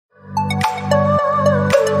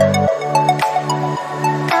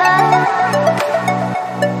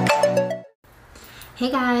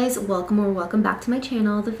guys, welcome back to my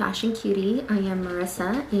channel, The Fashion Cutie. I am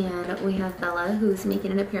Marissa and we have Bella who's making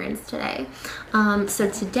an appearance today. So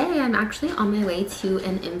today I'm actually on my way to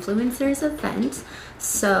an influencers event.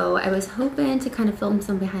 So I was hoping to kind of film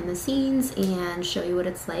some behind the scenes and show you what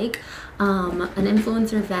it's like. An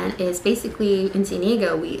influencer event is basically in San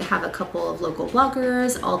Diego. We have a couple of local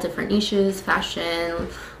bloggers, all different niches, fashion,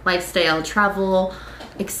 lifestyle, travel,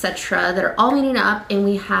 etc. that are all meeting up, and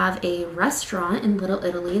we have a restaurant in Little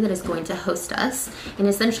Italy that is going to host us, and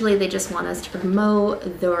essentially they just want us to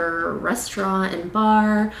promote their restaurant and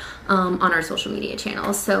bar on our social media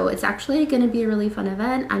channels. So it's actually going to be a really fun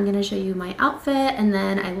event. I'm going to show you my outfit and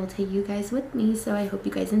then I will take you guys with me, so I hope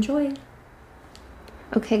you guys enjoy.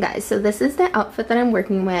 Okay guys, so this is the outfit that I'm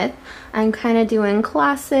working with. I'm kind of doing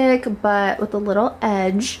classic but with a little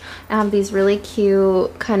edge. I have these really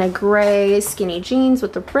cute kind of gray skinny jeans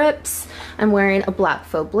with the rips. I'm wearing a black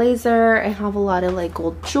faux blazer. I have a lot of like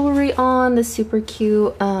gold jewelry on, this super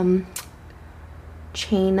cute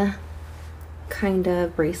chain kind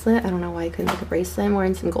of bracelet. I don't know why I couldn't make a bracelet. I'm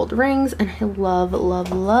wearing some gold rings and I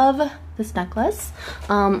love this necklace.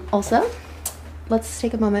 Also, let's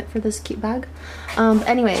take a moment for this cute bag.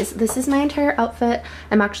 Anyways, this is my entire outfit.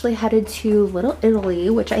 I'm actually headed to Little Italy,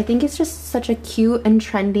 which I think is just such a cute and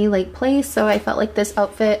trendy like place, so I felt like this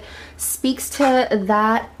outfit speaks to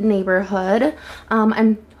that neighborhood.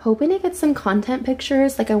 I'm hoping to get some content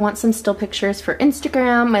pictures. Like I want some still pictures for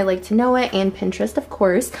Instagram, my Like to Know It, and Pinterest of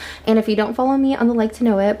course. And if you don't follow me on the Like to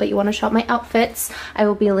Know It but you want to shop my outfits, I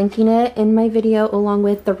will be linking it in my video along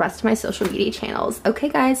with the rest of my social media channels. Okay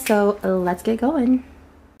guys, so let's get going.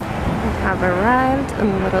 We have arrived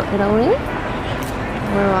in Little Italy.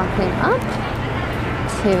 We're walking up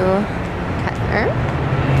to Kettner.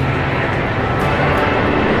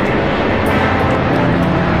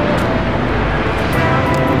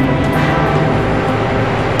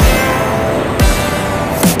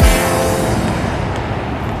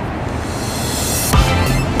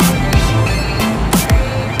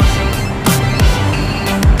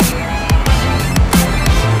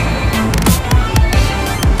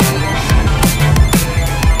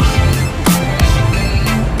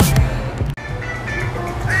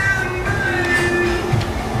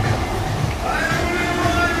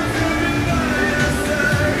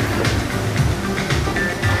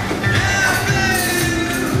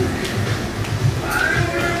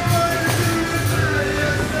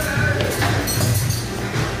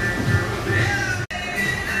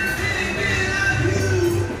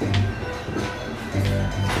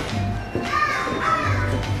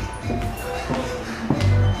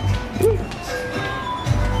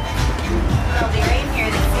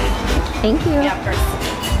 Thank you. Yeah, first.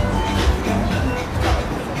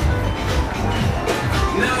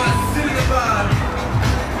 Now I sit in the bar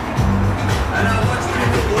and I watch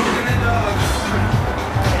people walking their dogs.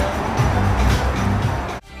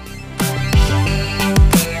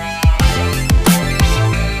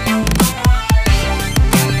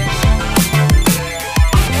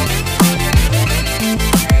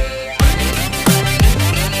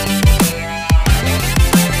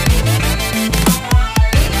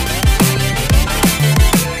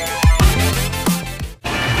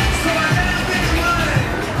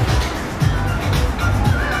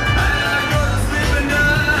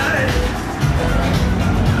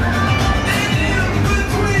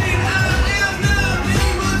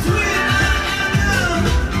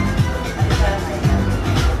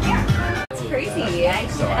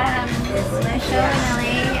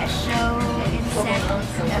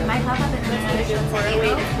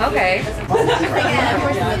 Okay.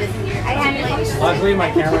 Luckily,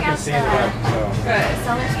 my camera can see the web, so. Good.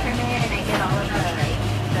 Seller's permit, and I did all of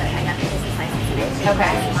I got the business license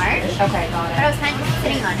Okay. in March. Okay, got But I was kind of just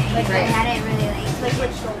sitting on it. Like, I hadn't really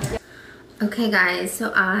Okay guys,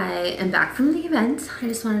 so I am back from the event. I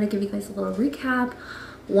just wanted to give you guys a little recap.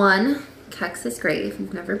 One, Kex is great. If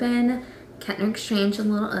you've never been, Kettner Exchange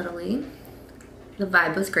in Little Italy. The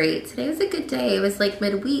vibe was great. Today was a good day. It was like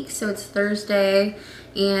midweek, so it's Thursday,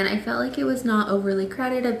 and I felt like it was not overly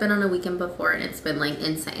crowded. I've been on a weekend before and it's been like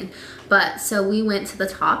insane. But so we went to the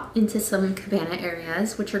top into some cabana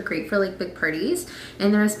areas, which are great for like big parties,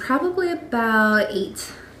 and there's probably about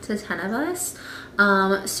 8 to 10 of us.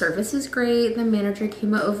 Service was great. The manager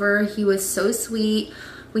came over. He was so sweet.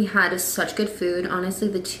 We had such good food. Honestly,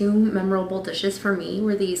 the two memorable dishes for me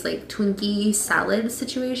were these like Twinkie salad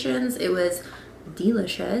situations. It was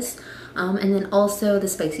delicious. And then also the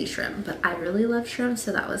spicy shrimp, but I really love shrimp,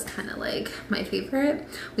 so that was kind of like my favorite.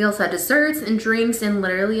 We also had desserts and drinks, and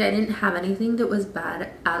literally I didn't have anything that was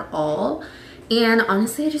bad at all. And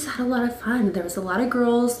honestly, I just had a lot of fun. There was a lot of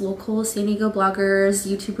girls, local San Diego bloggers,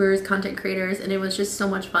 YouTubers, content creators, and it was just so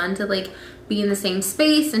much fun to like be in the same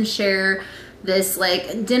space and share this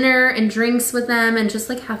like dinner and drinks with them and just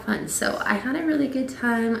like have fun. So I had a really good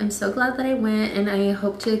time. I'm so glad that I went, and I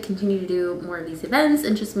hope to continue to do more of these events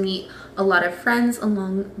and just meet a lot of friends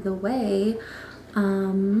along the way.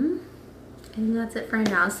 I think that's it for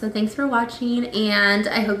now. So thanks for watching, and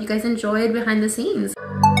I hope you guys enjoyed behind the scenes.